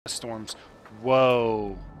storms.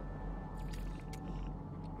 Whoa.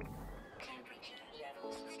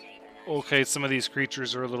 Okay, some of these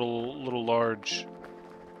creatures are a little large.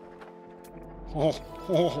 Oh,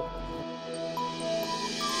 oh.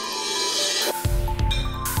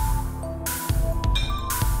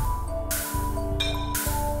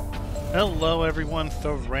 Hello everyone,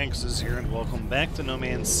 Thranxes here, and welcome back to No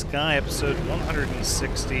Man's Sky, episode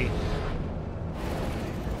 160.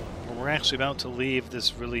 We're actually about to leave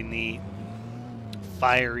this really neat,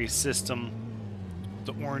 fiery system.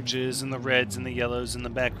 The oranges and the reds and the yellows in the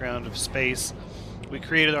background of space. We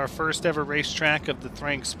created our first ever racetrack of the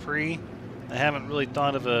Thranxes Pre. I haven't really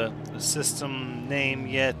thought of a system name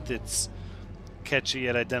yet that's catchy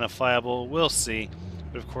yet identifiable. We'll see.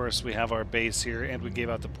 But of course we have our base here, and we gave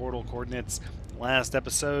out the portal coordinates last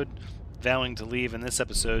episode, vowing to leave in this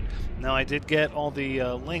episode. Now I did get all the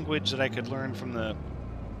language that I could learn from the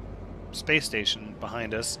space station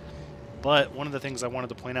behind us, but one of the things I wanted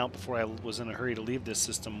to point out before I was in a hurry to leave this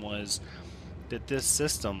system was that this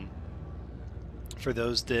system, for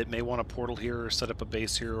those that may want a portal here or set up a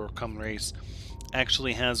base here or come race,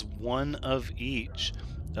 actually has one of each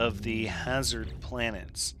of the hazard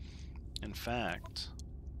planets. In fact,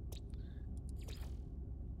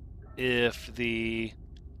 if the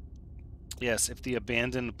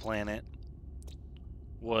abandoned planet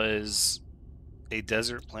was a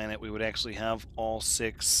desert planet, we would actually have all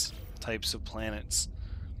 6 types of planets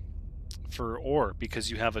for ore,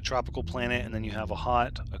 because you have a tropical planet, and then you have a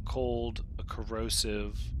hot, a cold, a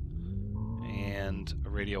corrosive, and a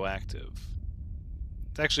radioactive.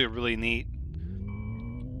 It's actually a really neat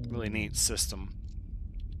system.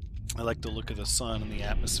 I like the look of the sun and the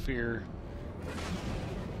atmosphere,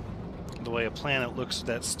 the way a planet looks with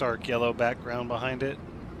that stark yellow background behind it.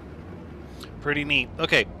 Pretty neat.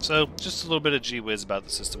 Okay, so just a little bit of gee-whiz about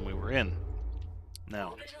the system we were in.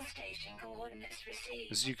 Now,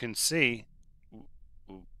 as you can see...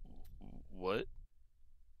 What?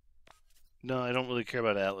 No, I don't really care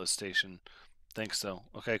about Atlas Station. Thanks, though.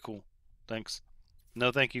 Okay, cool. Thanks.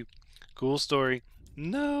 No, thank you. Cool story.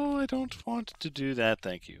 No, I don't want to do that,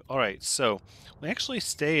 thank you. Alright, so we actually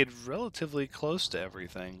stayed relatively close to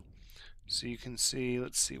everything. So you can see,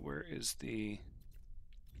 let's see, where is the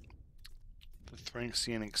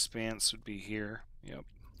Thranxian expanse would be here. Yep.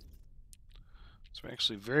 So we're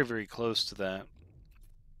actually very, very close to that.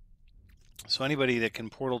 So anybody that can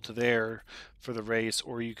portal to there for the race,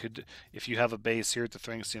 or you could, if you have a base here at the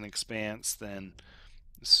Thranxian expanse, then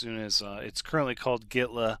as soon as it's currently called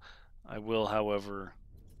Gitla, I will, however,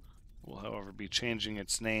 be changing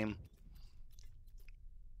its name.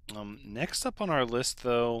 Next up on our list,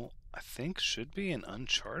 though, I think should be an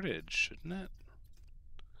Uncharted, shouldn't it?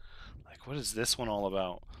 Like, what is this one all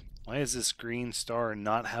about? Why does this green star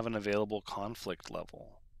not have an available conflict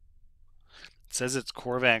level? It says it's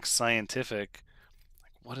Korvax Scientific.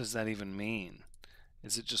 Like, what does that even mean?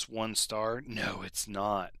 Is it just 1 star? No, it's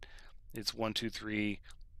not. It's 1, 2, 3,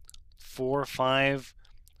 4, 5...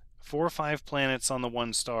 4 or 5 planets on the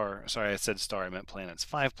 1 star. Sorry, I said star, I meant planets.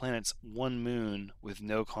 5 planets, 1 moon with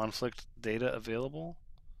no conflict data available.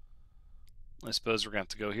 I suppose we're going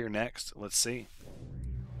to have to go here next. Let's see.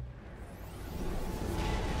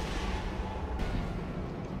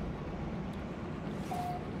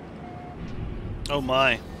 Oh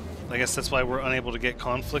my. I guess that's why we're unable to get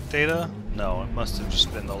conflict data? No, it must have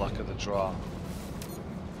just been the luck of the draw.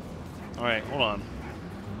 Alright, hold on.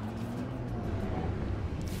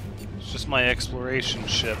 It's just my exploration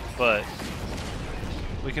ship, but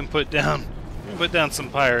we can put down some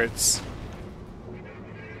pirates.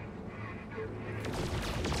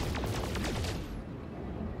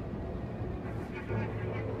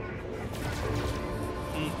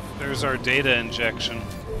 There's our data injection.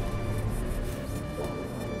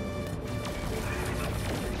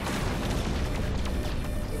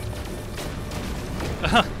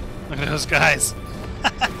 Look at those guys.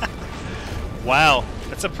 Wow.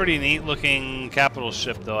 That's a pretty neat looking capital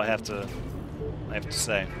ship, though, I have to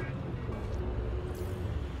say.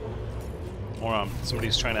 Hold on,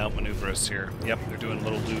 somebody's trying to outmaneuver us here. Yep, they're doing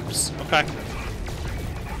little loops. Okay.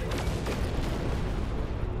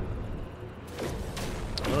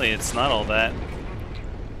 Really, it's not all that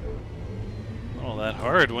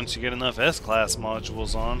hard once you get enough S-class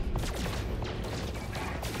modules on.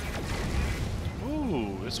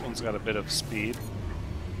 Ooh, this one's got a bit of speed.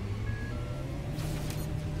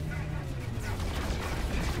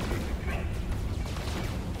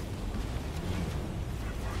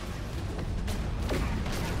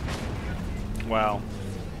 Wow.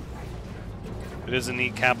 It is a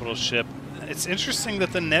neat capital ship. It's interesting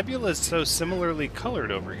that the nebula is so similarly colored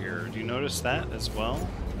over here. Do you notice that as well?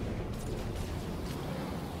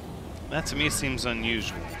 That to me seems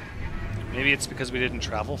unusual. Maybe it's because we didn't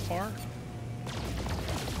travel far?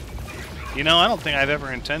 You know, I don't think I've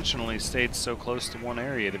ever intentionally stayed so close to one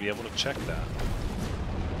area to be able to check that.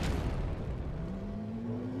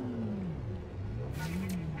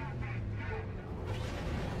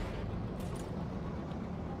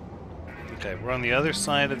 Okay, we're on the other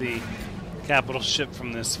side of the capital ship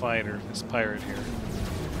from this fighter, this pirate here.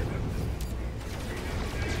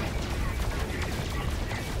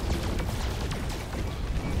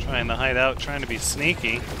 Trying to hide out, trying to be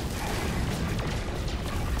sneaky.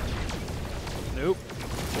 Nope.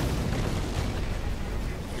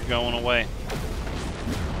 You're going away.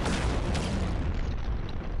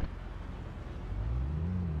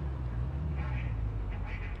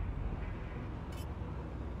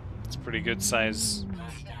 It's a pretty good size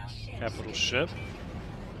capital ship.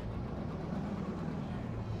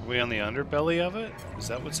 Are we on the underbelly of it? Is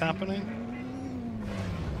that what's happening?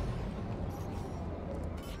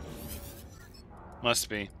 Must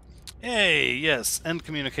be. Hey, yes, end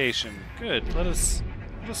communication. Good. Let us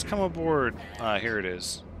come aboard. Ah, here it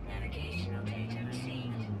is.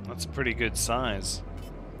 That's a pretty good size.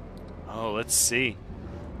 Oh, let's see.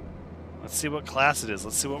 Let's see what class it is.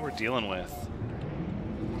 Let's see what we're dealing with.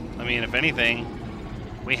 I mean, if anything,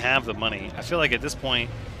 we have the money. I feel like at this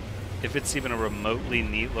point, if it's even a remotely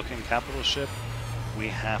neat-looking capital ship, we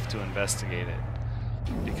have to investigate it.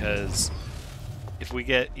 Because if we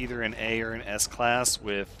get either an A or an S class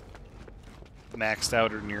with maxed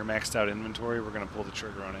out or near maxed out inventory, we're going to pull the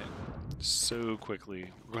trigger on it so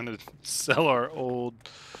quickly. We're going to sell our old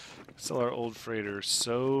freighter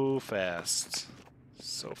so fast.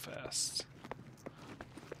 So fast.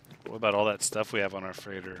 What about all that stuff we have on our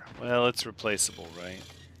freighter? Well, it's replaceable, right?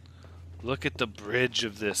 Look at the bridge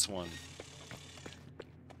of this one.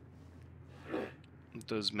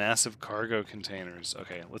 Those massive cargo containers.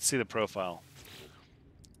 Okay, let's see the profile.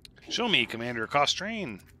 Show me, Commander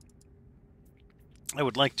Costrain. I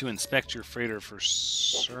would like to inspect your freighter for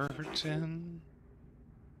certain.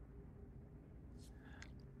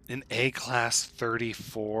 An A-class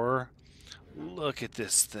 34. Look at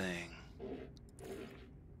this thing.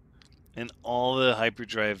 And all the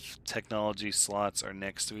hyperdrive technology slots are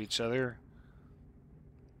next to each other.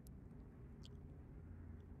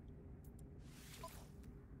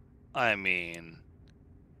 I mean,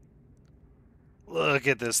 look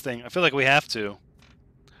at this thing. I feel like we have to.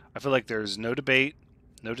 I feel like there's no debate,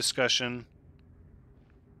 no discussion.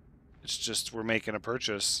 It's just we're making a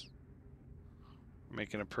purchase. We're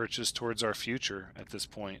making a purchase towards our future at this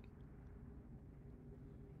point.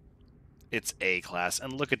 It's A-class,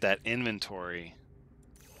 and look at that inventory.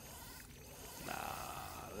 Nah,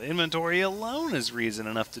 the inventory alone is reason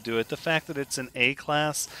enough to do it. The fact that it's an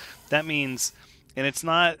A-class, that means, and it's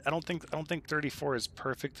not. I don't think 34 is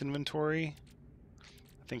perfect inventory.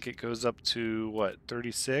 I think it goes up to what,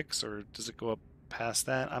 36, or does it go up past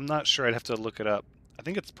that? I'm not sure. I'd have to look it up. I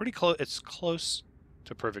think it's pretty close. It's close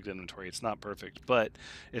to perfect inventory. It's not perfect, but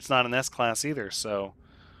it's not an S-class either. So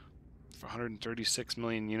for 136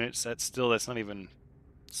 million units, that's not even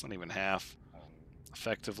half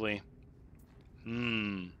effectively.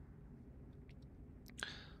 We're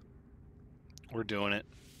doing it.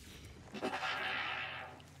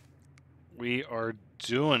 We are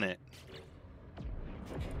doing it.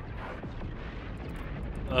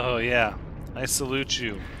 Oh yeah, I salute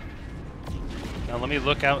you. Now let me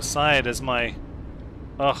look outside as my...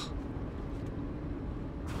 Ugh.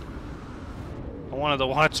 I wanted to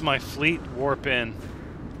watch my fleet warp in.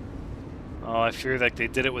 Oh, I fear that they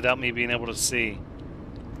did it without me being able to see.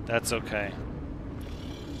 That's okay.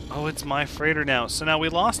 Oh, it's my freighter now. So now we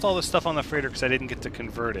lost all the stuff on the freighter because I didn't get to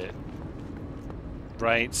convert it.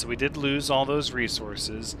 Right? So we did lose all those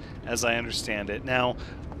resources, as I understand it. Now,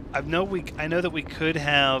 I know that we could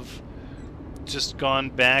have just gone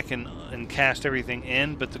back and cashed everything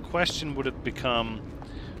in, but the question would have become,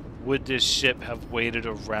 would this ship have waited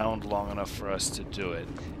around long enough for us to do it?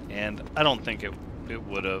 And I don't think it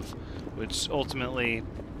would have, which ultimately,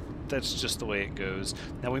 that's just the way it goes.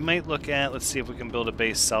 Now we might look at, let's see if we can build a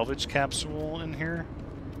base salvage capsule in here.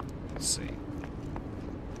 Let's see.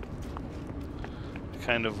 I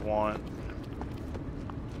kind of want...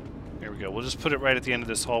 There we go. We'll just put it right at the end of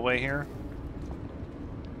this hallway here.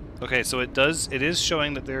 Okay, so it is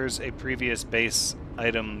showing that there's a previous base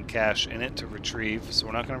item cache in it to retrieve, so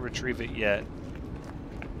we're not going to retrieve it yet.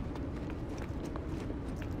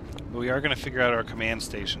 But we are going to figure out our command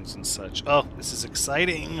stations and such. Oh, this is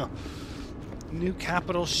exciting! New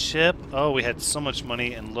capital ship. Oh, we had so much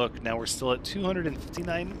money, and look, now we're still at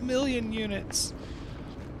 259 million units.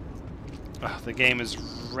 The game is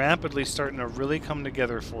rapidly starting to really come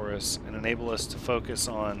together for us and enable us to focus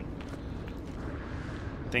on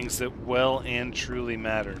things that well and truly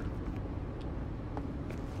matter.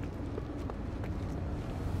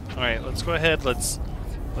 Alright, let's go ahead. Let's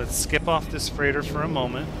skip off this freighter for a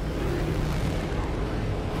moment.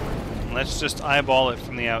 And let's just eyeball it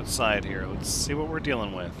from the outside here. Let's see what we're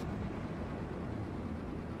dealing with.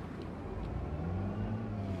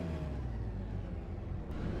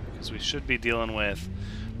 Because we should be dealing with...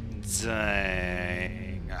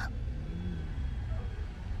 Dang.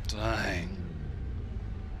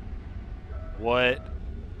 What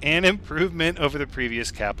an improvement over the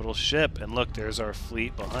previous capital ship. And look, there's our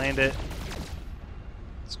fleet behind it.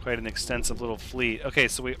 It's quite an extensive little fleet. Okay,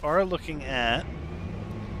 so we are looking at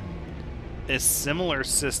a similar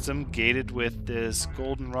system gated with this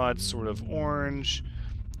goldenrod sort of orange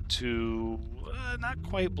to not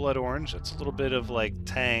quite blood orange. That's a little bit of like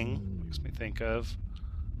tang, makes me think of.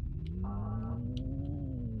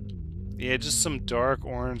 Yeah, just some dark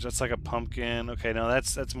orange. That's like a pumpkin. Okay, no,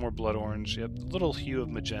 that's more blood orange. Yep, little hue of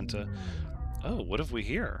magenta. Oh, what have we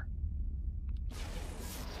here?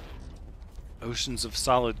 Oceans of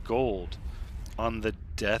solid gold on the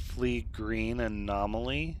deathly green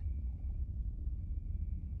anomaly.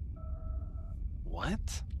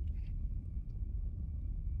 What?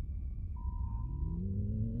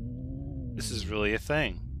 This is really a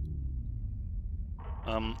thing.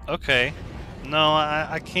 Okay. No,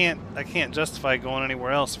 I can't justify going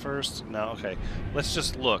anywhere else first. No, okay. Let's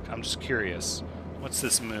just look. I'm just curious. What's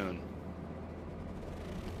this moon?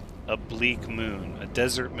 A bleak moon. A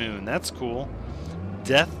desert moon. That's cool.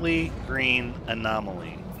 Deathly green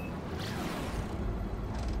anomaly.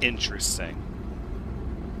 Interesting.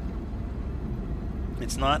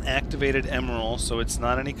 It's not activated emerald, so it's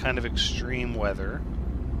not any kind of extreme weather.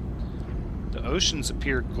 The oceans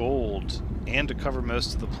appear gold and to cover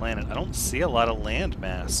most of the planet. I don't see a lot of land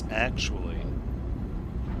mass, actually.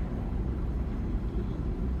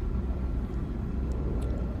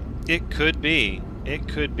 It could be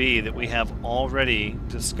that we have already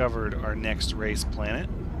discovered our next race planet.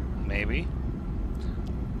 Maybe.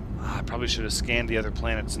 I probably should have scanned the other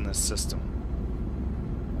planets in this system.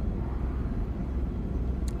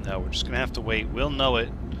 No, we're just going to have to wait. We'll know it.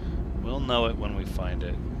 We'll know it when we find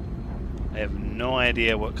it. I have no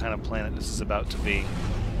idea what kind of planet this is about to be.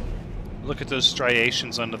 Look at those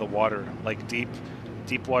striations under the water, like deep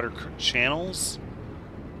water channels.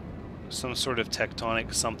 Some sort of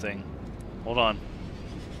tectonic something. Hold on.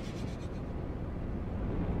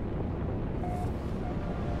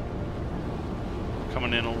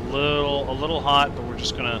 Coming in a little hot, but we're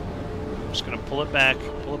just gonna pull it back,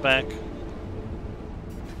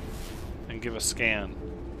 and give a scan.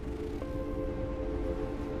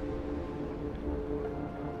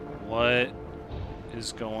 What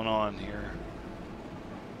is going on here?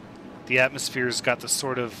 The atmosphere's got the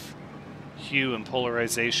sort of hue and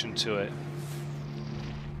polarization to it.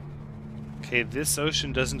 Okay, this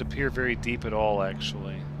ocean doesn't appear very deep at all,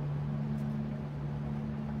 actually.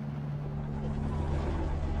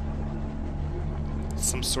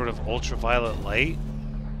 Some sort of ultraviolet light?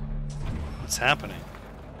 What's happening?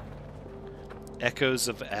 Echoes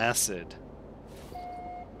of acid.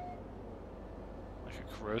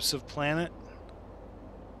 Corrosive planet?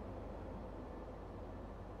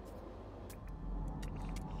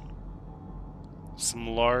 Some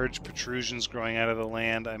large protrusions growing out of the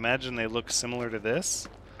land. I imagine they look similar to this.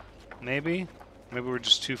 Maybe? Maybe we're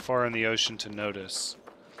just too far in the ocean to notice.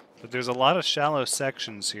 But there's a lot of shallow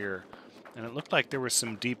sections here. And it looked like there were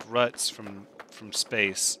some deep ruts from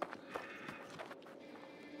space.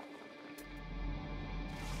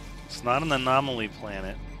 It's not an anomaly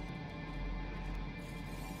planet.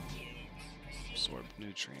 Absorb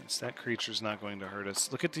nutrients. That creature's not going to hurt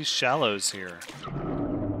us. Look at these shallows here.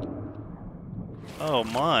 Oh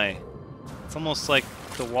my. It's almost like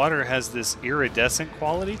the water has this iridescent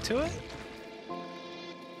quality to it.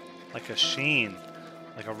 Like a sheen.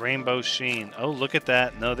 Like a rainbow sheen. Oh, look at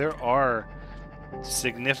that. No, there are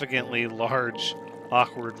significantly large,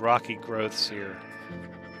 awkward, rocky growths here.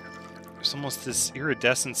 There's almost this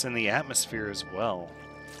iridescence in the atmosphere as well.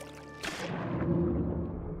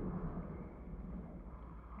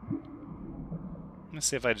 Let's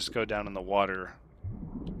see if I just go down in the water.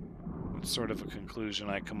 What sort of a conclusion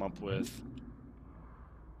I come up with.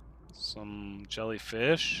 Some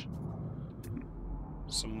jellyfish.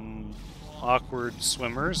 Some awkward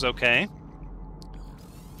swimmers, okay.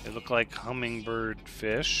 They look like hummingbird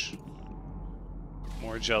fish.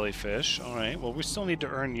 More jellyfish. Alright, well we still need to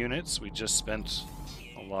earn units. We just spent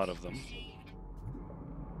a lot of them.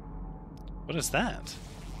 What is that?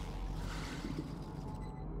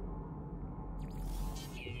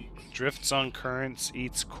 Drifts on currents,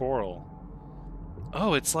 eats coral.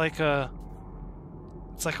 Oh, it's like a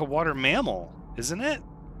water mammal, isn't it?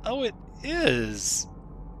 Oh, it is.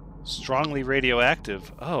 Strongly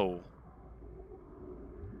radioactive. Oh.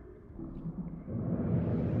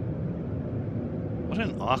 What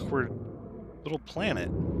an awkward little planet.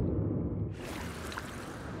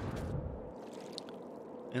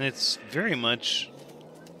 And it's very much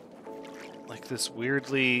like this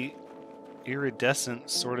weirdly iridescent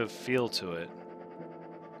sort of feel to it.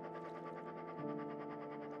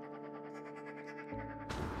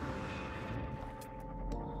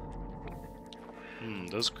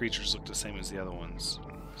 Those creatures look the same as the other ones.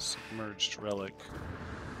 Submerged relic.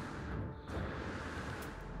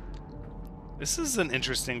 This is an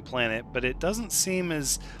interesting planet, but it doesn't seem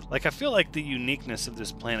as... Like, I feel like the uniqueness of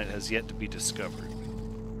this planet has yet to be discovered.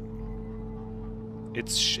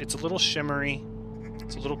 It's a little shimmery.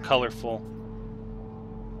 It's a little colorful.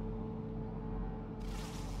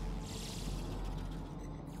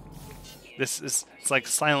 It's like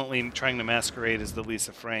silently trying to masquerade as the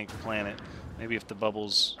Lisa Frank planet. Maybe if the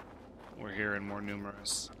bubbles were here and more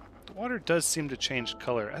numerous. The water does seem to change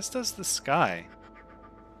color, as does the sky.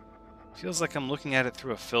 Feels like I'm looking at it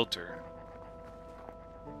through a filter.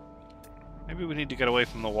 Maybe we need to get away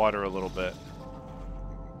from the water a little bit.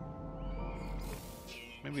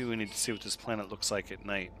 Maybe we need to see what this planet looks like at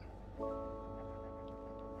night.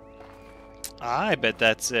 I bet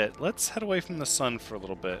that's it. Let's head away from the sun for a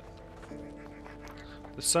little bit.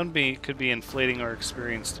 The sun could be inflating our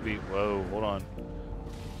experience to be... Whoa, hold on.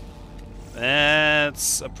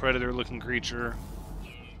 That's a predator-looking creature.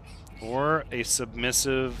 Or a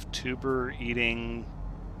submissive, tuber-eating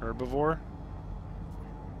herbivore.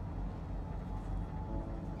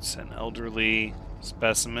 It's an elderly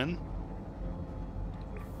specimen.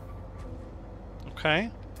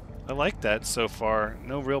 Okay. I like that so far.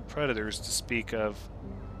 No real predators to speak of.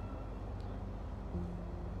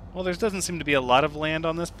 Well, there doesn't seem to be a lot of land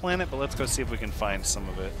on this planet, but let's go see if we can find some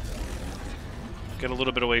of it. Get a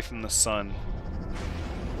little bit away from the sun.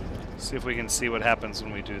 See if we can see what happens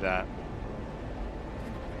when we do that.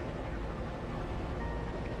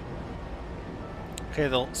 Okay,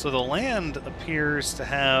 so the land appears to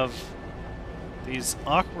have these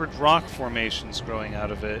awkward rock formations growing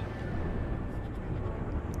out of it.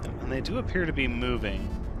 And they do appear to be moving.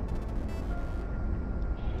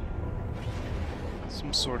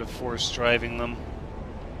 Some sort of force driving them.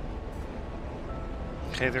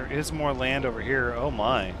 Okay, there is more land over here. Oh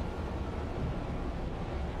my.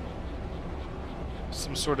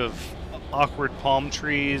 Some sort of awkward palm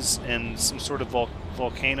trees and some sort of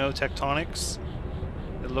volcano tectonics,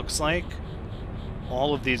 it looks like.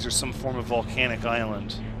 All of these are some form of volcanic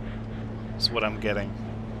island, is what I'm getting.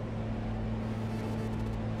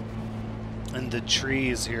 And the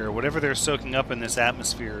trees here, whatever they're soaking up in this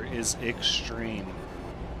atmosphere is extreme.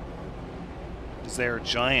 Because they are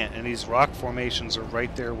giant, and these rock formations are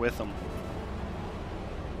right there with them.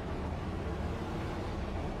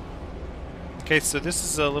 Okay, so this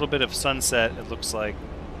is a little bit of sunset, it looks like.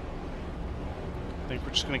 I think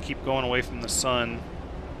we're just going to keep going away from the sun.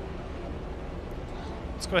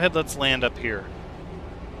 Let's go ahead, let's land up here.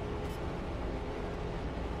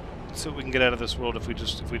 Let's see what we can get out of this world if we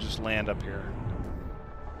just land up here.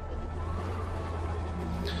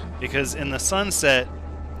 Because in the sunset,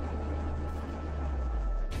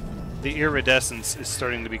 the iridescence is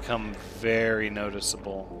starting to become very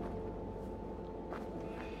noticeable.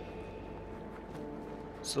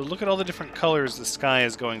 So look at all the different colors the sky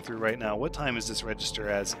is going through right now. What time is this register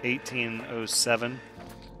as? 1807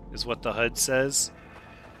 is what the HUD says.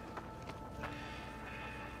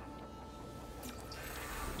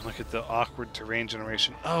 Look at the awkward terrain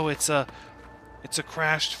generation. Oh, it's a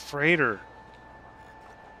crashed freighter.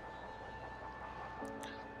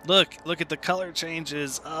 Look at the color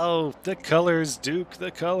changes. Oh, the colors, Duke,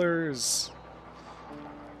 the colors.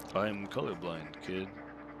 I'm colorblind, kid.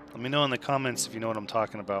 Let me know in the comments if you know what I'm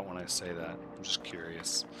talking about when I say that. I'm just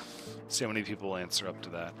curious. See how many people answer up to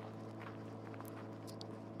that.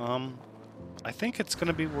 I think it's going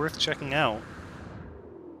to be worth checking out.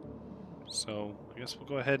 So, I guess we'll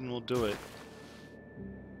go ahead and we'll do it.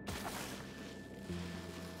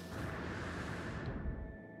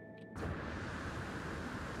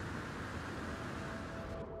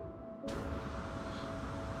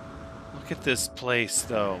 Look at this place,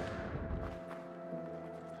 though.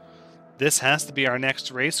 This has to be our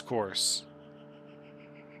next race course.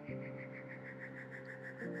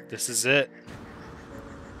 This is it.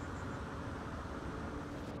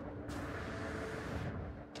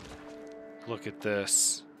 Look at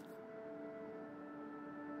this.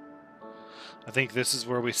 I think this is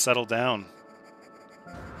where we settle down.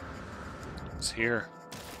 It's here.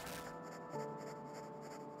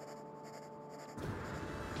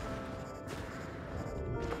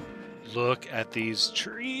 Look at these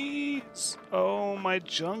trees. Oh, my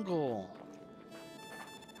jungle.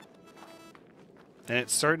 And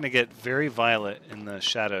it's starting to get very violet in the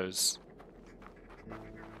shadows.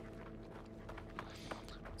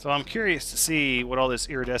 So I'm curious to see what all this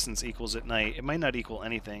iridescence equals at night. It might not equal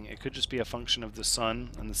anything. It could just be a function of the sun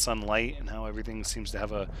and the sunlight and how everything seems to have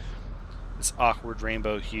this awkward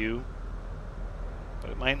rainbow hue. But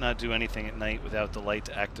it might not do anything at night without the light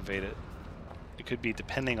to activate it. It could be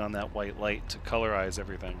depending on that white light to colorize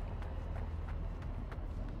everything.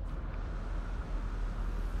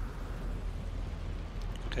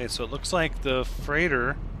 Okay, so it looks like the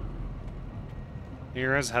freighter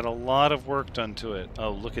here has had a lot of work done to it.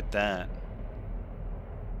 Oh, look at that.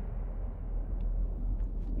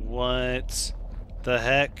 What the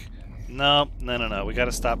heck? No. We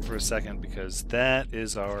gotta stop for a second because that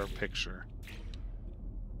is our picture.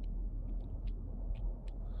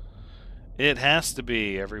 It has to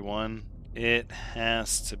be, everyone. It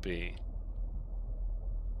has to be.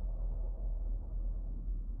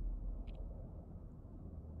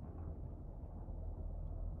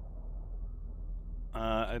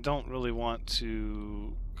 I don't really want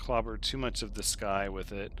to clobber too much of the sky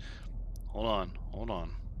with it. Hold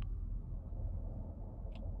on.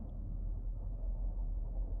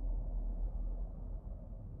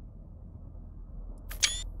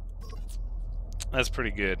 That's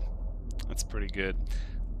pretty good. That's pretty good.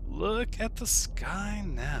 Look at the sky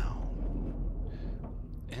now.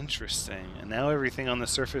 Interesting. And now everything on the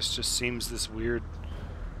surface just seems this weird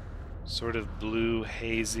sort of blue,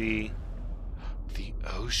 hazy... The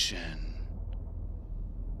ocean.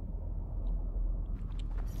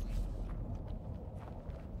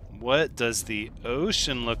 What does the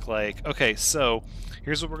ocean look like? Okay, so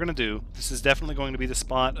here's what we're going to do. This is definitely going to be the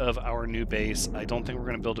spot of our new base. I don't think we're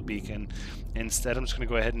going to build a beacon. Instead, I'm just going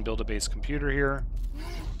to go ahead and build a base computer here.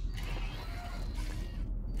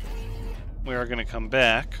 We are going to come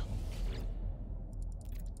back.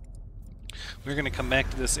 We're going to come back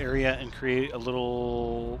to this area and create a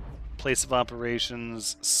little place of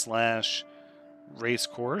operations / race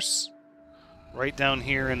course right down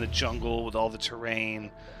here in the jungle with all the terrain.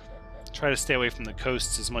 Try to stay away from the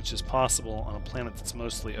coasts as much as possible on a planet that's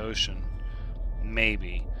mostly ocean.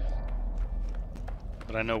 Maybe.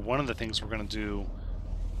 But I know one of the things we're going to do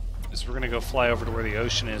is we're going to go fly over to where the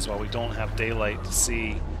ocean is while we don't have daylight to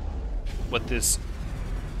see what this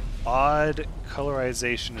odd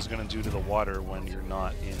colorization is going to do to the water when you're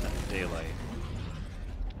not in daylight.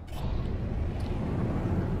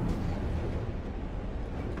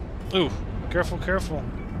 Ooh, careful, careful.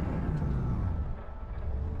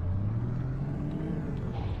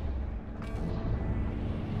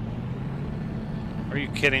 Are you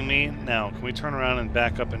kidding me? Now, can we turn around and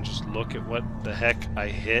back up and just look at what the heck I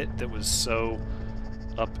hit that was so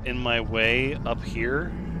up in my way up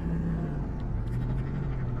here?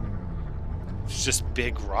 It's just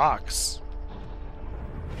big rocks.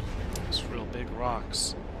 It's real big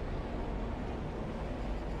rocks.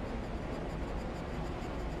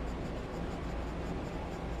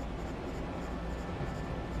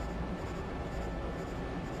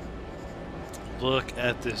 Look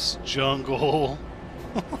at this jungle.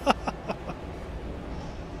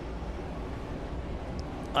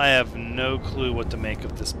 I have no clue what to make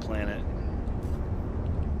of this planet.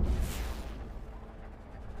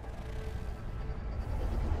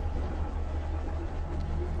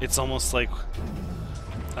 It's almost like,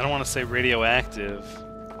 I don't want to say radioactive.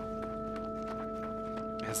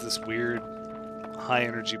 It has this weird high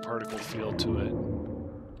energy particle feel to it.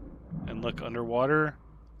 And look, underwater,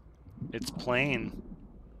 it's plain.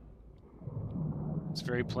 It's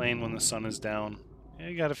very plain when the sun is down. Yeah,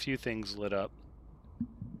 you got a few things lit up.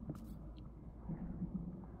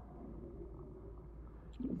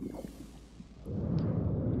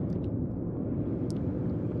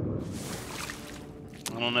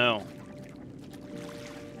 I don't know.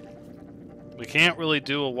 We can't really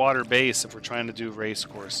do a water base if we're trying to do race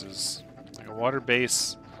courses. Like a water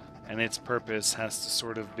base and its purpose has to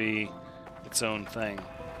sort of be its own thing.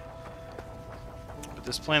 But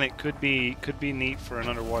this planet could be neat for an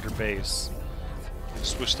underwater base. I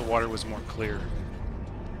just wish the water was more clear.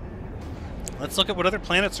 Let's look at what other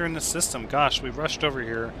planets are in this system. Gosh, we rushed over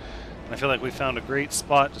here, and I feel like we found a great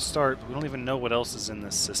spot to start, but we don't even know what else is in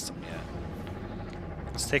this system yet.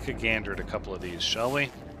 Let's take a gander at a couple of these, shall we?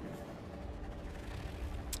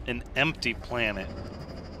 An empty planet.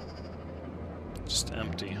 Just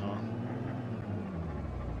empty, huh?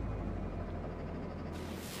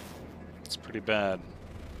 It's pretty bad.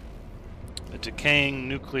 A decaying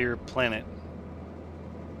nuclear planet.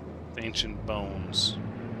 With ancient bones.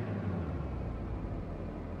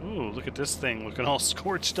 Ooh, look at this thing looking all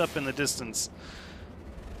scorched up in the distance.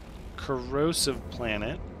 Corrosive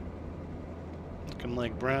planet. Looking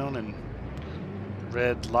like brown and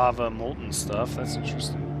red lava molten stuff. That's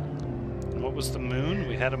interesting. And what was the moon?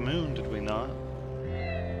 We had a moon, did we not?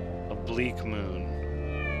 A bleak moon.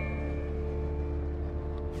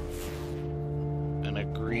 And a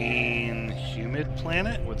green humid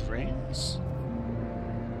planet with rings?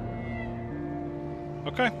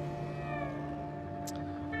 Okay.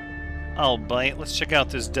 I'll bite. Let's check out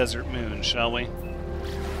this desert moon, shall we?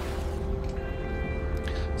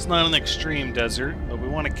 It's not an extreme desert, but we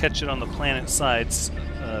want to catch it on the planet sides,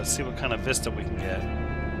 see what kind of vista we can get.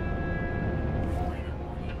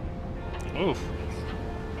 Oof.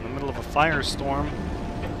 In the middle of a firestorm.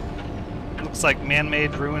 Looks like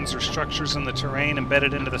man-made ruins or structures in the terrain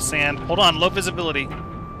embedded into the sand. Hold on, low visibility.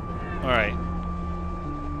 Alright.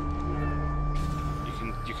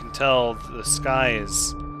 You can tell the sky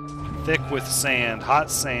is thick with sand,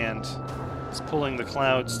 hot sand. It's pulling the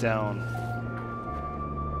clouds down.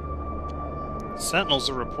 Sentinels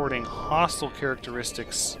are reporting hostile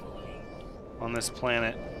characteristics on this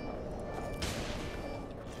planet.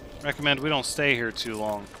 Recommend we don't stay here too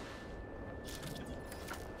long.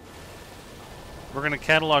 We're going to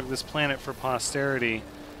catalog this planet for posterity,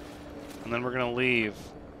 and then we're going to leave.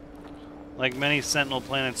 Like many Sentinel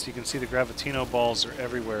planets, you can see the gravitino balls are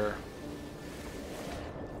everywhere.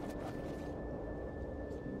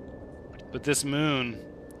 But this moon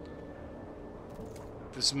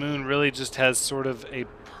really just has sort of a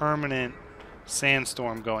permanent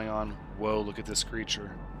sandstorm going on. Whoa, look at this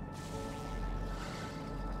creature.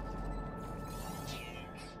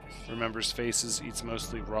 Remembers faces, eats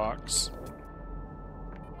mostly rocks.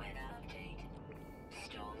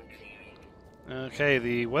 Okay,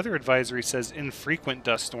 the weather advisory says infrequent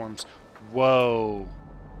dust storms. Whoa.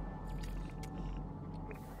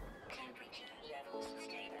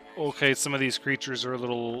 Okay, some of these creatures are a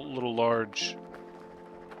little large.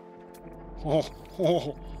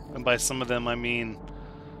 Oh, and by some of them I mean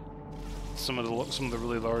some of the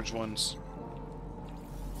really large ones.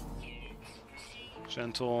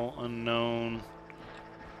 Gentle, unknown.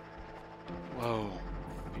 Whoa,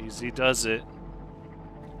 easy does it.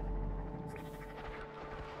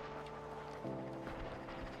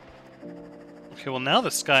 Okay, well now the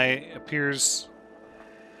sky appears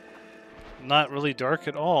not really dark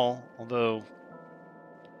at all, although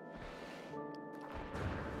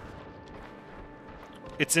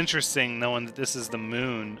it's interesting knowing that this is the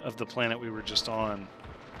moon of the planet we were just on.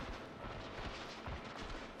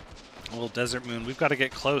 A little desert moon. We've got to get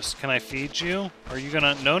close. Can I feed you? Are you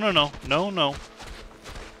gonna... No, no, no. No, no.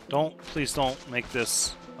 Don't... Please don't make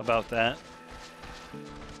this about that.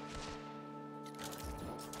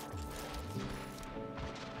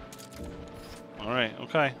 Alright,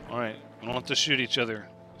 okay. Alright. We don't have to shoot each other.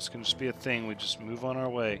 This can just be a thing. We just move on our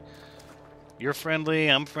way. You're friendly.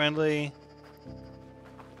 I'm friendly.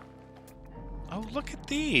 Oh, look at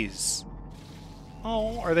these.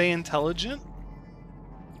 Oh, are they intelligent?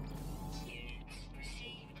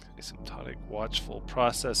 Asymptotic, watchful,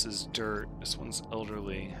 processes dirt. This one's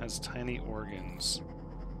elderly, has tiny organs.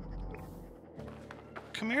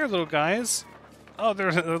 Come here, little guys. Oh,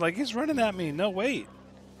 they're like, he's running at me. No, wait.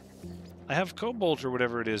 I have cobalt or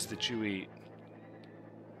whatever it is that you eat.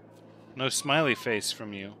 No smiley face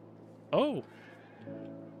from you. Oh.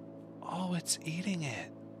 Oh, it's eating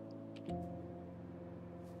it.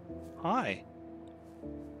 Hi.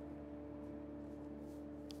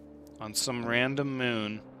 On some random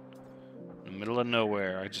moon in the middle of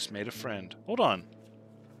nowhere, I just made a friend. Hold on.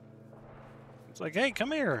 It's like, hey,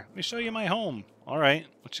 come here. Let me show you my home. All right,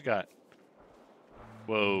 what you got?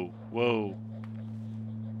 Whoa, whoa.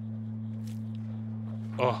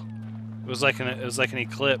 Oh, it was like an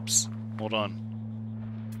eclipse. Hold on.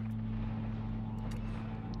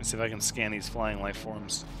 Let's see if I can scan these flying life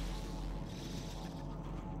forms.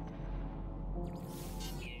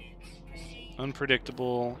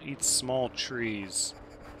 Unpredictable, eats small trees.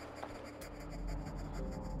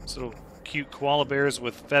 These little cute koala bears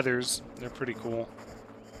with feathers. They're pretty cool.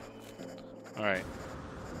 Alright.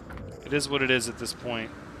 It is what it is at this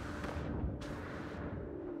point.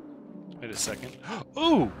 Wait a second.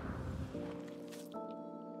 Ooh!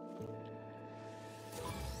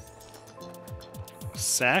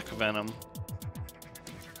 Sac venom.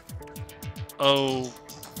 Oh.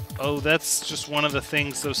 Oh, that's just one of the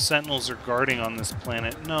things those sentinels are guarding on this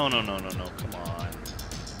planet. No, no, no, no, no. Come on.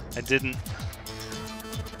 I didn't.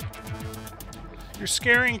 You're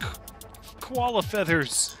scaring koala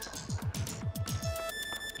feathers!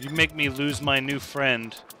 You make me lose my new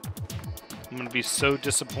friend. I'm gonna be so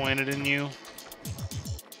disappointed in you.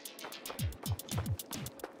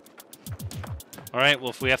 Alright, well,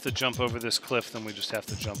 if we have to jump over this cliff, then we just have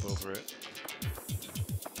to jump over it.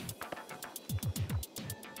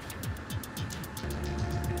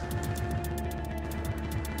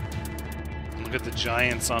 Look at the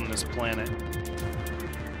giants on this planet.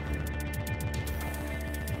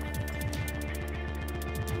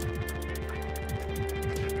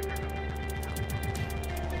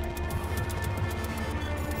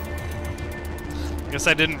 Guess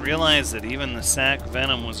I didn't realize that even the sac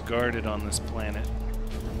venom was guarded on this planet.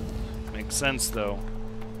 Makes sense, though.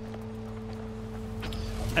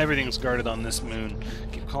 Everything's guarded on this moon.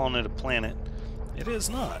 Keep calling it a planet. It is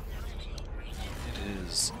not. It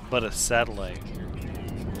is but a satellite.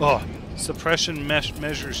 Oh, suppression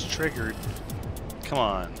measures triggered. Come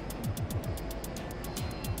on.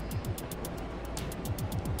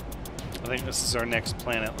 I think this is our next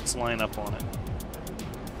planet. Let's line up on it.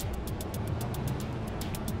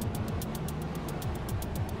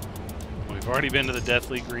 We've already been to the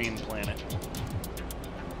deathly green planet.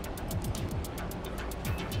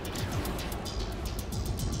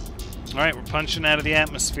 Alright, we're punching out of the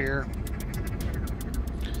atmosphere.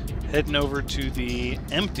 Heading over to the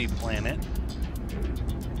empty planet.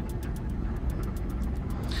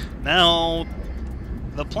 Now,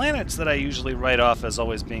 the planets that I usually write off as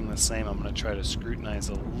always being the same, I'm going to try to scrutinize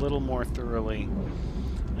a little more thoroughly.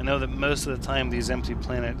 I know that most of the time these empty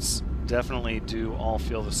planets definitely do all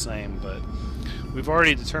feel the same, but we've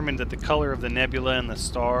already determined that the color of the nebula and the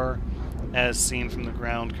star, as seen from the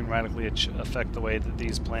ground, can radically affect the way that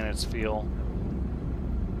these planets feel.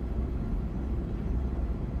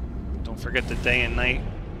 Don't forget that day and night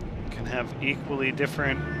can have equally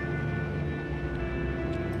different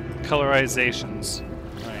colorizations.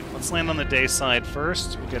 Alright, let's land on the day side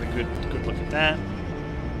first. We'll get a good look at that.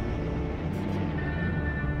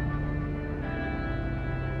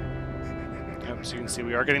 So you can see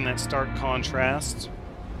we are getting that stark contrast.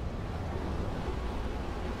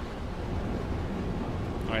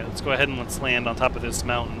 Alright, let's go ahead and let's land on top of this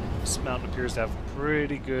mountain. This mountain appears to have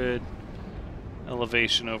pretty good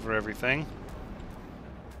elevation over everything.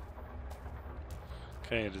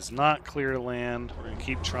 Okay, it is not clear to land. We're going to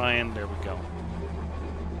keep trying. There we go.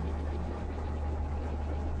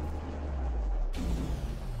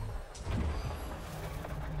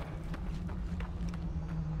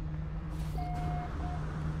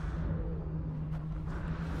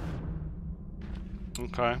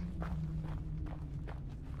 Okay.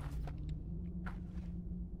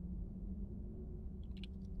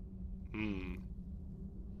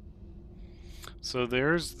 So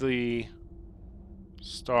there's the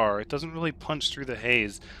star. It doesn't really punch through the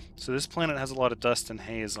haze. So this planet has a lot of dust and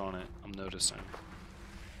haze on it, I'm noticing.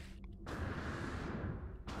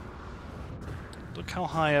 Look how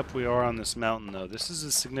high up we are on this mountain, though. This is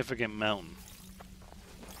a significant mountain.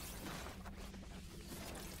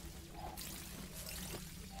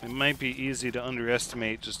 It might be easy to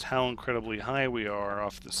underestimate just how incredibly high we are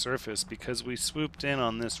off the surface because we swooped in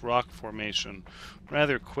on this rock formation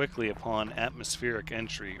rather quickly upon atmospheric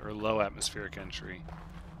entry, or low atmospheric entry.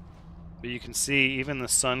 But you can see even the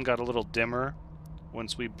sun got a little dimmer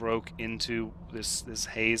once we broke into this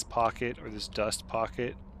haze pocket, or this dust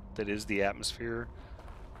pocket that is the atmosphere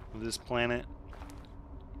of this planet.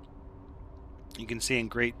 You can see in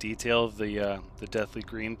great detail the deathly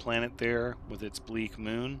green planet there with its bleak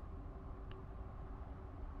moon.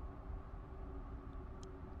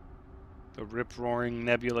 The rip-roaring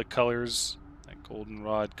nebula colors, that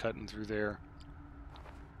goldenrod cutting through there.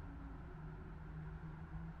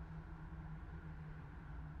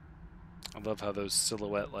 I love how those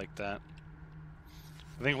silhouette like that.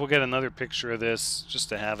 I think we'll get another picture of this just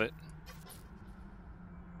to have it.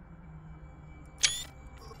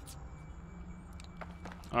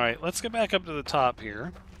 Alright, let's get back up to the top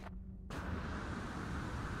here.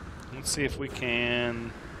 Let's see if we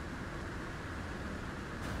can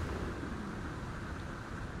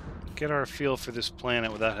get our feel for this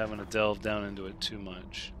planet without having to delve down into it too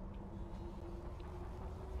much.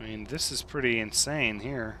 I mean, this is pretty insane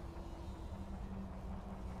here.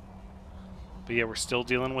 But yeah, we're still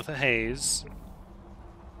dealing with a haze.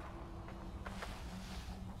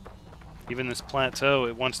 Even this plateau,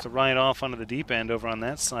 it wants to ride off onto the deep end over on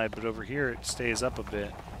that side, but over here it stays up a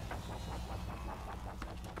bit.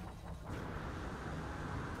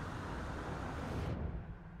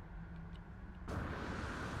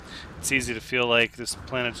 It's easy to feel like this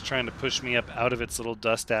planet's trying to push me up out of its little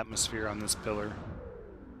dust atmosphere on this pillar.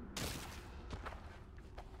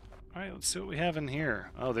 Alright, let's see what we have in here.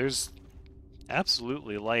 Oh, there's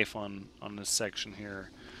absolutely life on this section here.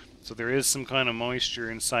 So there is some kind of moisture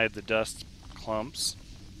inside the dust clumps.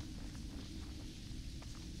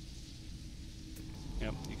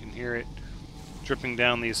 Yep, you can hear it dripping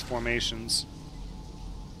down these formations.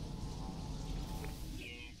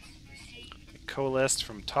 It coalesced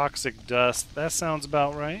from toxic dust. That sounds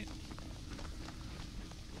about right.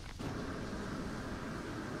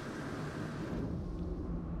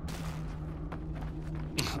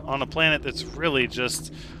 On a planet that's really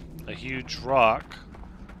just a huge rock.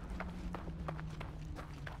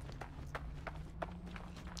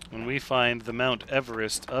 When we find the Mount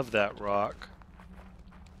Everest of that rock,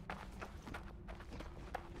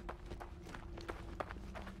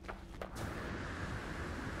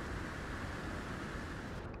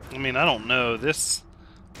 I mean, I don't know. This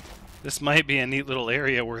might be a neat little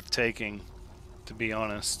area worth taking, to be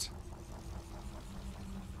honest.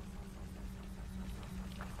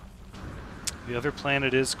 The other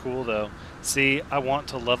planet is cool, though. See, I want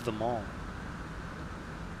to love them all.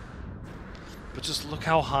 But just look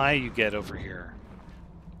how high you get over here.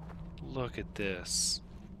 Look at this.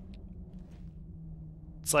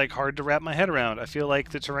 It's like hard to wrap my head around. I feel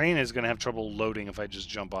like the terrain is going to have trouble loading if I just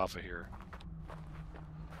jump off of here.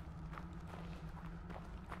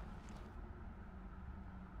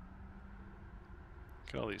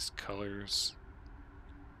 Look at all these colors.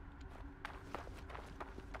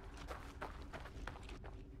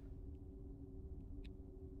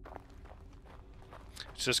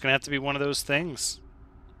 It's just going to have to be one of those things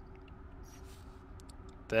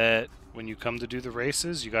that when you come to do the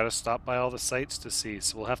races, you got to stop by all the sites to see.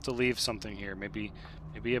 So we'll have to leave something here. Maybe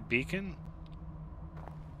a beacon?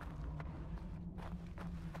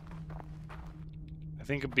 I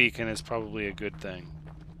think a beacon is probably a good thing.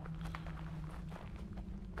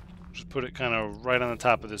 Just put it kind of right on the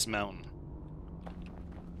top of this mountain.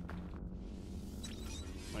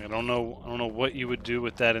 Like, I don't know what you would do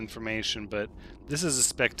with that information, but this is a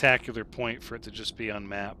spectacular point for it to just be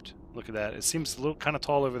unmapped. Look at that. It seems a little kind of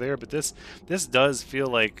tall over there, but this does feel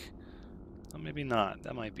like, well, maybe not.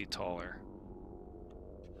 That might be taller.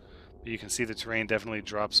 But you can see the terrain definitely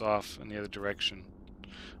drops off in the other direction.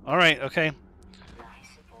 All right, okay.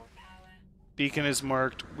 Beacon is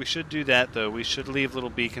marked. We should do that, though. We should leave little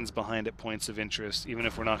beacons behind at points of interest, even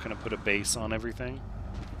if we're not going to put a base on everything.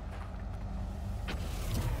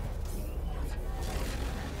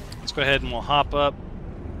 Let's go ahead and we'll hop up.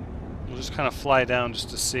 We'll just kind of fly down just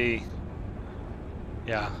to see.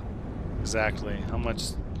 Yeah, exactly. How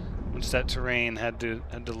much that terrain had to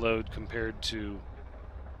load compared to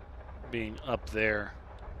being up there.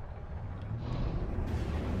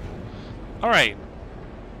 All right.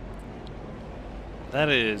 That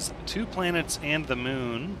is 2 planets and the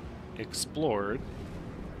moon explored.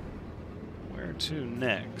 Where to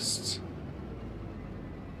next?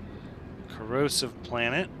 Corrosive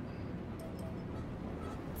planet.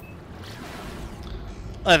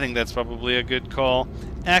 I think that's probably a good call.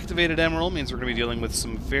 Activated Emerald means we're going to be dealing with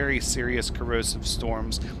some very serious corrosive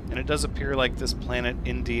storms, and it does appear like this planet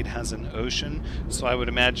indeed has an ocean, so I would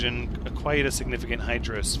imagine quite a significant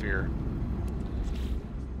hydrosphere.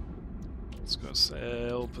 Let's go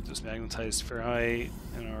sail, put this magnetized ferrite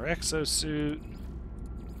in our exosuit.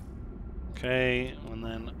 Okay, and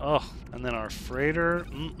then, and then our freighter.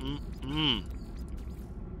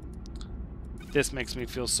 This makes me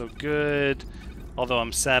feel so good. Although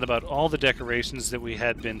I'm sad about all the decorations that we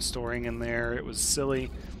had been storing in there. It was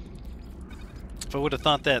silly. If I would have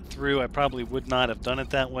thought that through, I probably would not have done it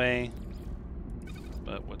that way.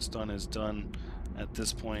 But what's done is done at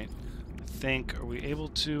this point. I think, are we able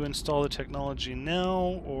to install the technology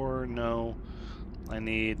now, or no? I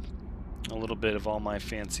need a little bit of all my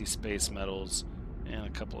fancy space metals and a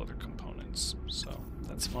couple other components. So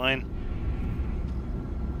that's fine.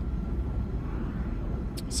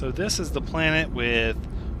 So this is the planet with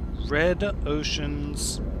red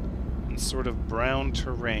oceans and sort of brown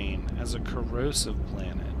terrain as a corrosive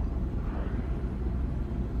planet.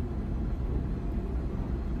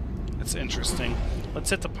 It's interesting. Let's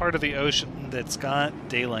hit the part of the ocean that's got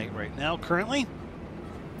daylight right now currently.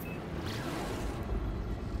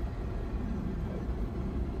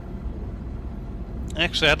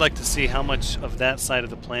 Actually, I'd like to see how much of that side of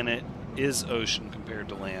the planet is ocean compared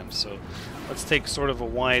to land. So let's take sort of a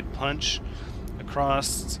wide punch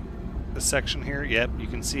across the section here. Yep, you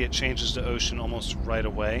can see it changes to ocean almost right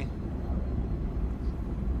away.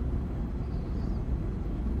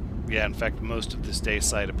 Yeah, in fact, most of this day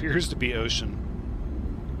side appears to be ocean.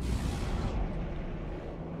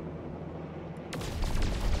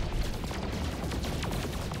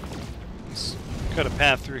 Cut a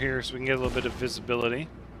path through here so we can get a little bit of visibility.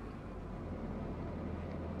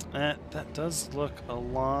 That does look a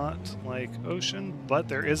lot like ocean, but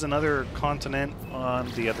there is another continent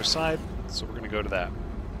on the other side, so we're going to go to that.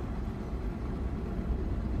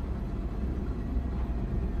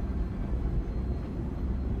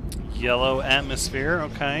 Yellow atmosphere,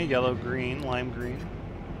 okay. Yellow, green, lime green.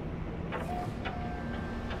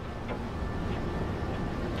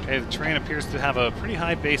 Okay, the terrain appears to have a pretty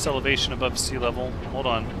high base elevation above sea level. Hold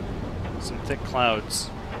on. Some thick clouds.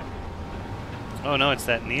 Oh no, it's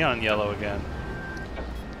that neon yellow again.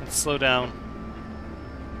 Let's slow down.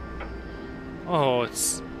 Oh,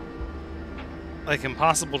 it's like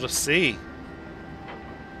impossible to see.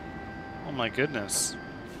 Oh my goodness.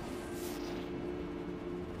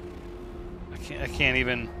 I can't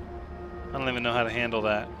even. I don't even know how to handle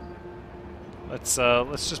that. Let's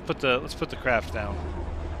just put the craft down.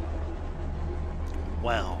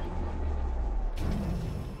 Wow.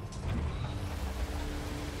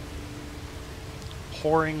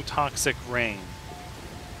 Pouring toxic rain.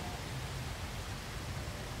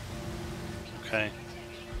 Okay.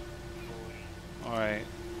 Alright.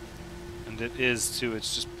 And it is too,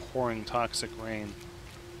 it's just pouring toxic rain.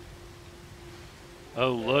 Oh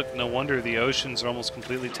look, no wonder the oceans are almost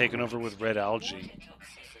completely taken over with red algae.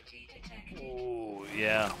 Oh,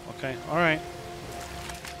 yeah. Okay, alright.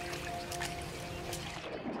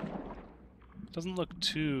 Doesn't look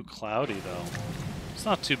too cloudy though. It's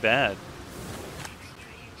not too bad.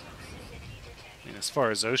 I mean, as far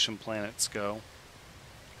as ocean planets go.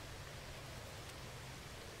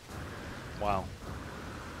 Wow.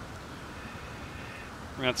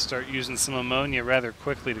 We're gonna have to start using some ammonia rather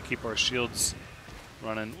quickly to keep our shields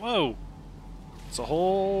running. Whoa! It's a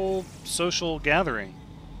whole social gathering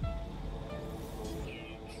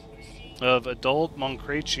of adult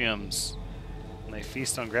Moncratiums. And they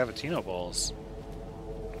feast on Gravitino balls.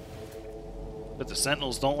 But the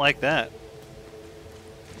Sentinels don't like that.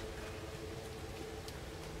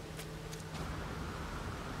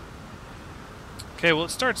 Okay, well it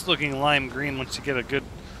starts looking lime green once you get a good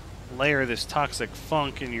layer of this toxic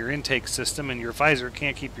funk in your intake system and your visor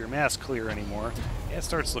can't keep your mask clear anymore. Yeah, it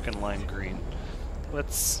starts looking lime green.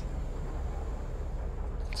 Let's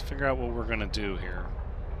figure out what we're gonna do here.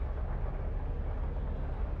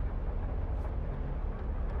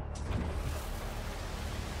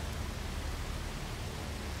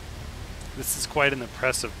 This is quite an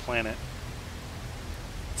impressive planet.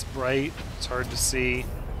 It's bright, it's hard to see.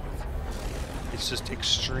 It's just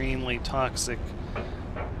extremely toxic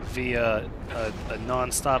via a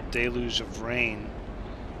non-stop deluge of rain,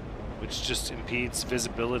 which just impedes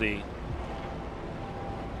visibility.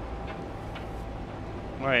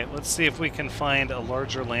 Alright, let's see if we can find a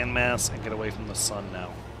larger landmass and get away from the sun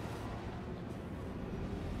now.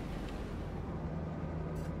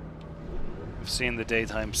 Seeing the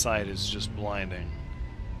daytime sight is just blinding.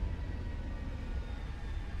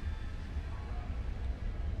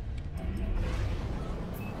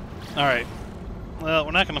 Alright. Well,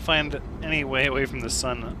 we're not going to find any way away from the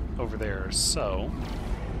sun over there, so...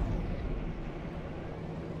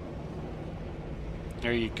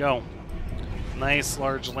 there you go. Nice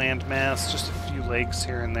large landmass, just a few lakes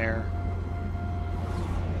here and there.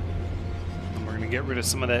 And we're going to get rid of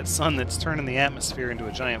some of that sun that's turning the atmosphere into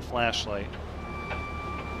a giant flashlight.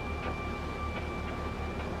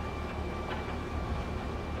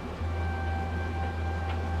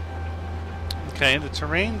 Okay, the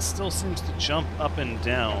terrain still seems to jump up and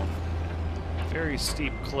down. Very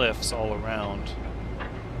steep cliffs all around.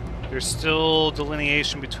 There's still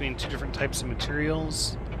delineation between two different types of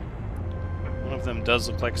materials. One of them does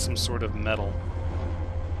look like some sort of metal.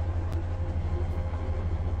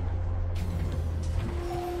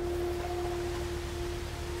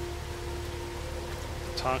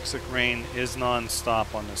 The toxic rain is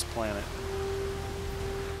non-stop on this planet,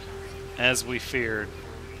 as we feared.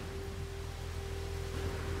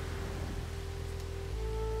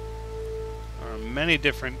 There are many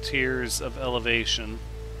different tiers of elevation.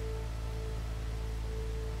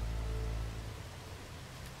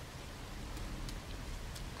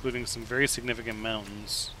 Including some very significant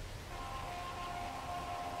mountains.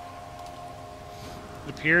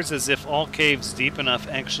 It appears as if all caves deep enough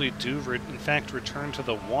actually do, in fact, return to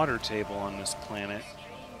the water table on this planet.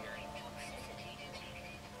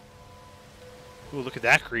 Ooh, look at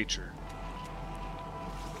that creature.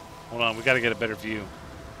 Hold on, we gotta get a better view.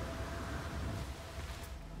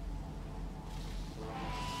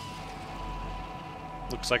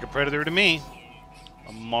 Looks like a predator to me.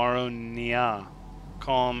 A Maronia.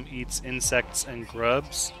 Calm, eats insects and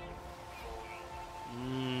grubs.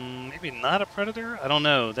 It Maybe not a predator? I don't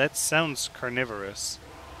know. That sounds carnivorous.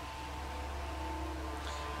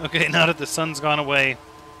 Okay, now that the sun's gone away,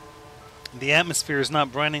 the atmosphere is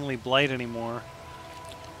not blindingly bright anymore.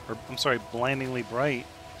 Or, I'm sorry, blindingly bright.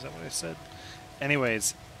 Is that what I said?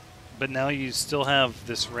 Anyways, but now you still have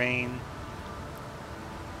this rain.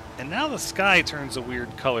 And now the sky turns a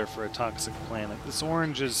weird color for a toxic planet. This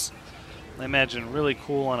orange is, I imagine, really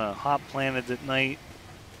cool on a hot planet at night.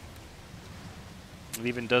 It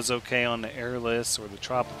even does okay on the airless or the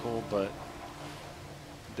tropical, but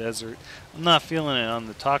desert. I'm not feeling it on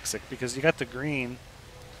the toxic because you got the green.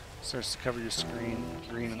 Starts to cover your screen,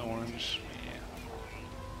 green and orange.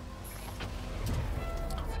 Yeah.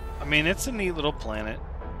 I mean, it's a neat little planet.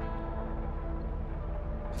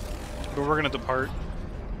 But we're going to depart.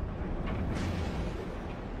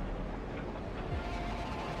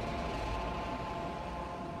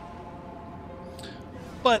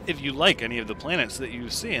 But if you like any of the planets that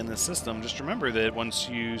you see in this system, just remember that once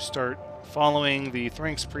you start following the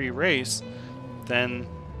Thranxes race, then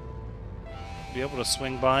you'll be able to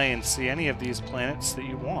swing by and see any of these planets that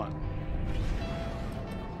you want.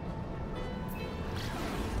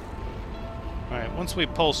 Alright, once we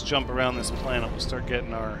pulse jump around this planet, we'll start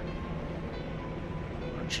getting our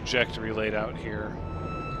trajectory laid out here.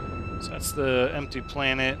 So that's the empty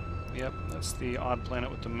planet. Yep, that's the odd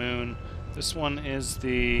planet with the moon. This one is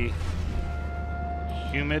the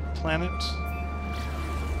humid planet.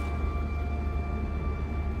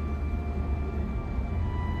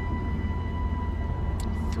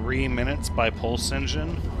 Three minutes by pulse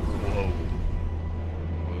engine. Whoa.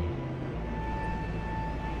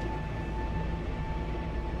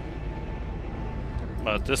 Whoa.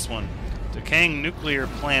 About this one. Decaying nuclear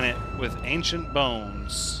planet with ancient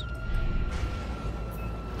bones.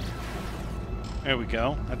 There we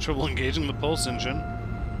go. Had trouble engaging the pulse engine.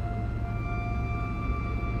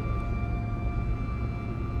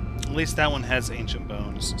 At least that one has ancient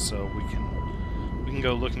bones, so we can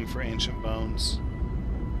go looking for ancient bones.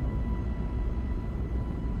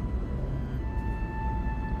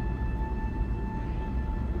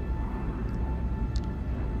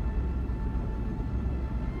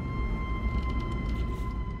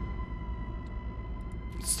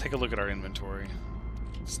 Let's take a look at our inventory.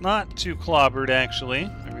 It's not too clobbered, actually.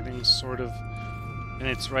 Everything's sort of in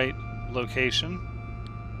its right location.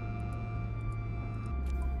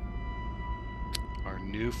 Our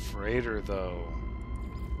new freighter, though.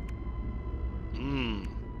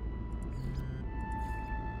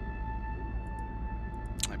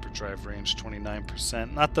 Hyperdrive range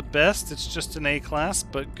 29%. Not the best, it's just an A-class,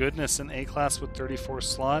 but goodness, an A-class with 34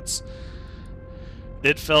 slots.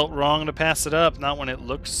 It felt wrong to pass it up, not when it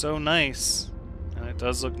looked so nice. And it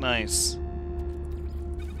does look nice.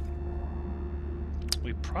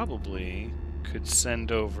 We probably could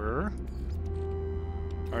send over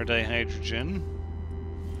our dihydrogen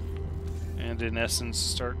and in essence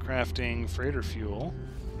start crafting freighter fuel.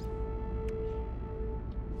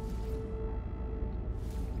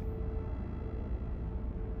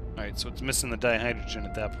 Alright, so it's missing the dihydrogen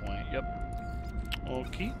at that point. Yep.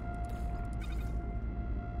 Okay.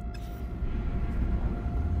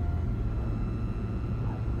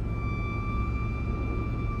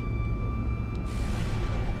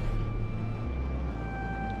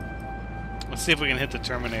 Let's see if we can hit the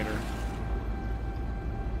Terminator.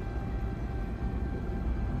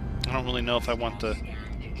 I don't really know if I want the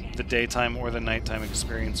daytime or the nighttime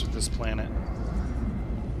experience with this planet.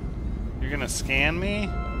 You're gonna scan me?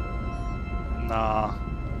 Nah.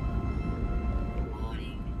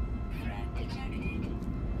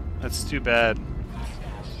 That's too bad.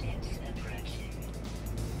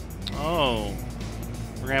 Oh.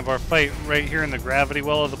 We're gonna have our fight right here in the gravity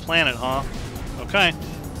well of the planet, huh? Okay.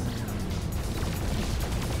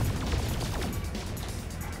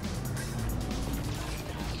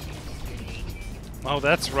 Oh,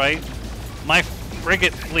 that's right. My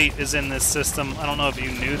frigate fleet is in this system. I don't know if you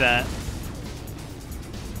knew that.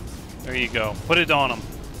 There you go. Put it on them.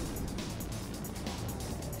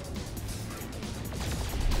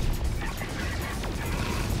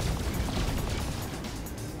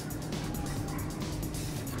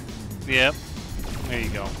 Yep. There you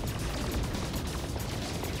go.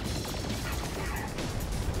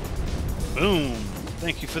 Boom.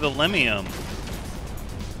 Thank you for the lemium.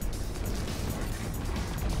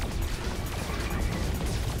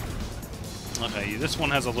 Okay, this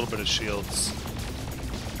one has a little bit of shields.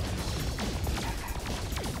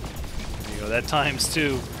 There you go, that times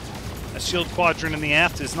two. That shield quadrant in the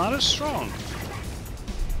aft is not as strong.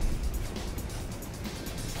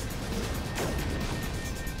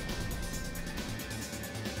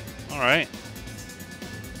 Alright.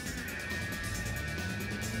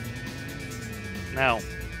 Now,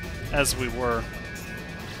 as we were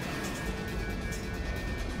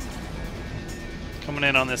coming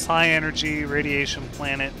in on this high-energy radiation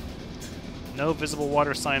planet, no visible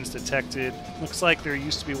water signs detected. Looks like there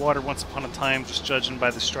used to be water once upon a time, just judging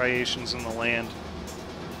by the striations in the land.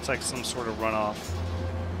 It's like some sort of runoff.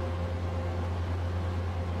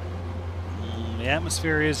 The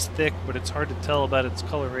atmosphere is thick, but it's hard to tell about its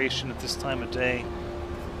coloration at this time of day.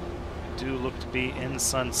 We do look to be in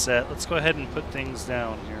sunset. Let's go ahead and put things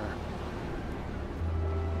down here.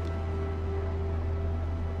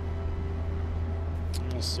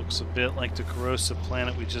 This looks a bit like the corrosive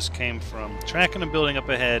planet we just came from. Tracking a building up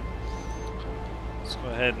ahead. Let's go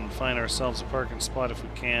ahead and find ourselves a parking spot if we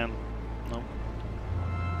can. Nope.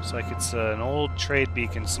 Looks like it's an old trade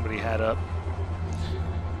beacon somebody had up.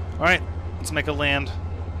 Alright, let's make a land.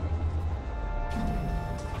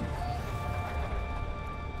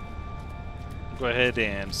 Go ahead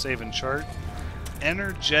and save and chart.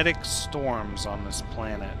 Energetic storms on this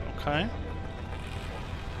planet, okay?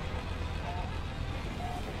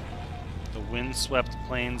 The windswept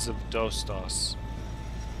plains of Dostos.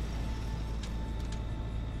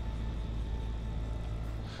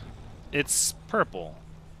 It's purple.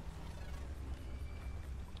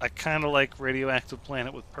 I kind of like radioactive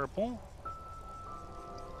planet with purple.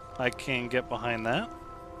 I can get behind that.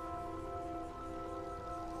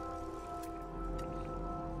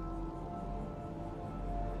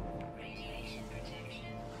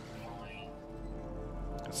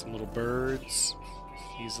 Got some little birds.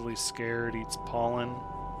 Easily scared, eats pollen.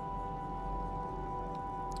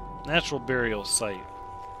 Natural burial site.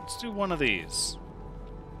 Let's do one of these.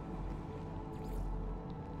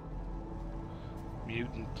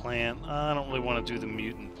 Mutant plant. I don't really want to do the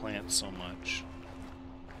mutant plant so much.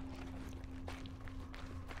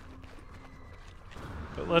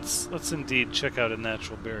 But let's indeed check out a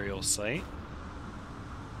natural burial site.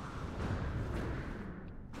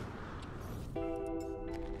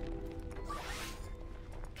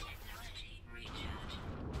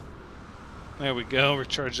 There we go,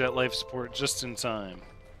 recharge that life support just in time.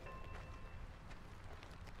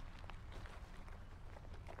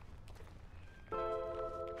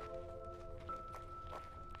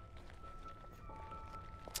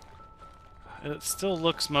 It still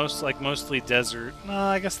looks mostly desert. No,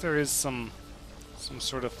 I guess there is some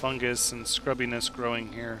sort of fungus and scrubbiness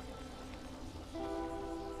growing here.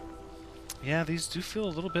 Yeah, these do feel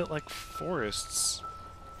a little bit like forests.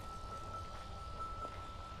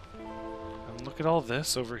 And look at all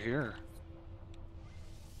this over here.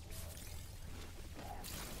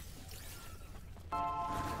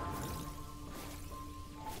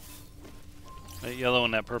 That yellow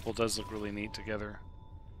and that purple does look really neat together.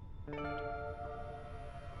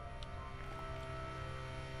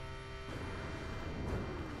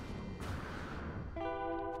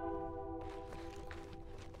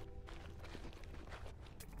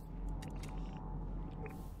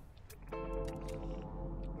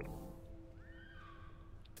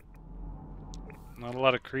 Not a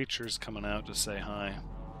lot of creatures coming out to say hi.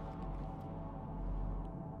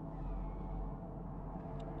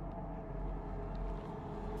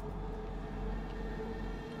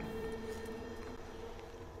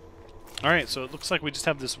 Alright, so it looks like we just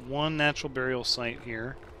have this one natural burial site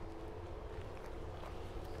here.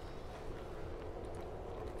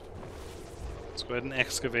 Let's go ahead and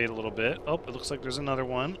excavate a little bit. Oh, it looks like there's another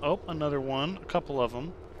one. Oh, another one. A couple of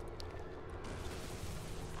them.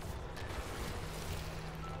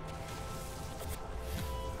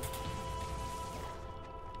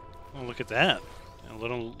 Oh, look at that. And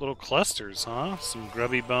little clusters, huh? Some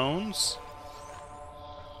grubby bones.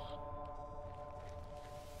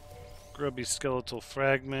 Grubby skeletal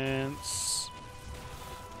fragments.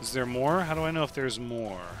 Is there more? How do I know if there's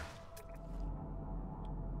more?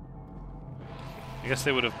 I guess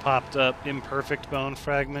they would have popped up imperfect bone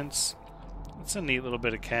fragments. That's a neat little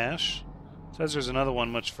bit of cash. It says there's another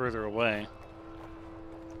one much further away.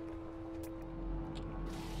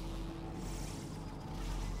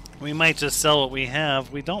 We might just sell what we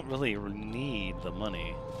have. We don't really need the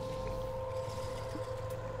money.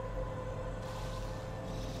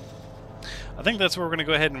 I think that's where we're going to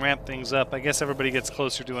go ahead and wrap things up. I guess everybody gets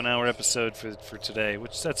closer to an hour episode for today,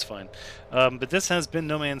 which that's fine. But this has been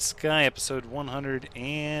No Man's Sky, episode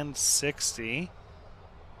 160. I'm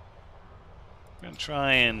going to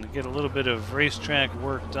try and get a little bit of racetrack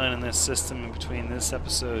work done in this system in between this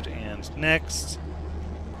episode and next.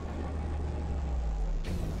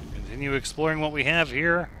 Continue exploring what we have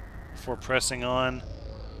here before pressing on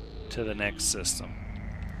to the next system.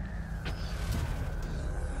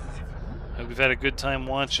 Hope you've had a good time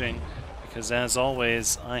watching. If you because as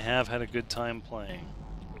always, I have had a good time playing.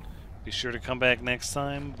 Be sure to come back next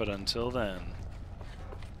time, but until then,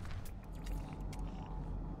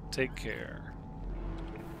 take care.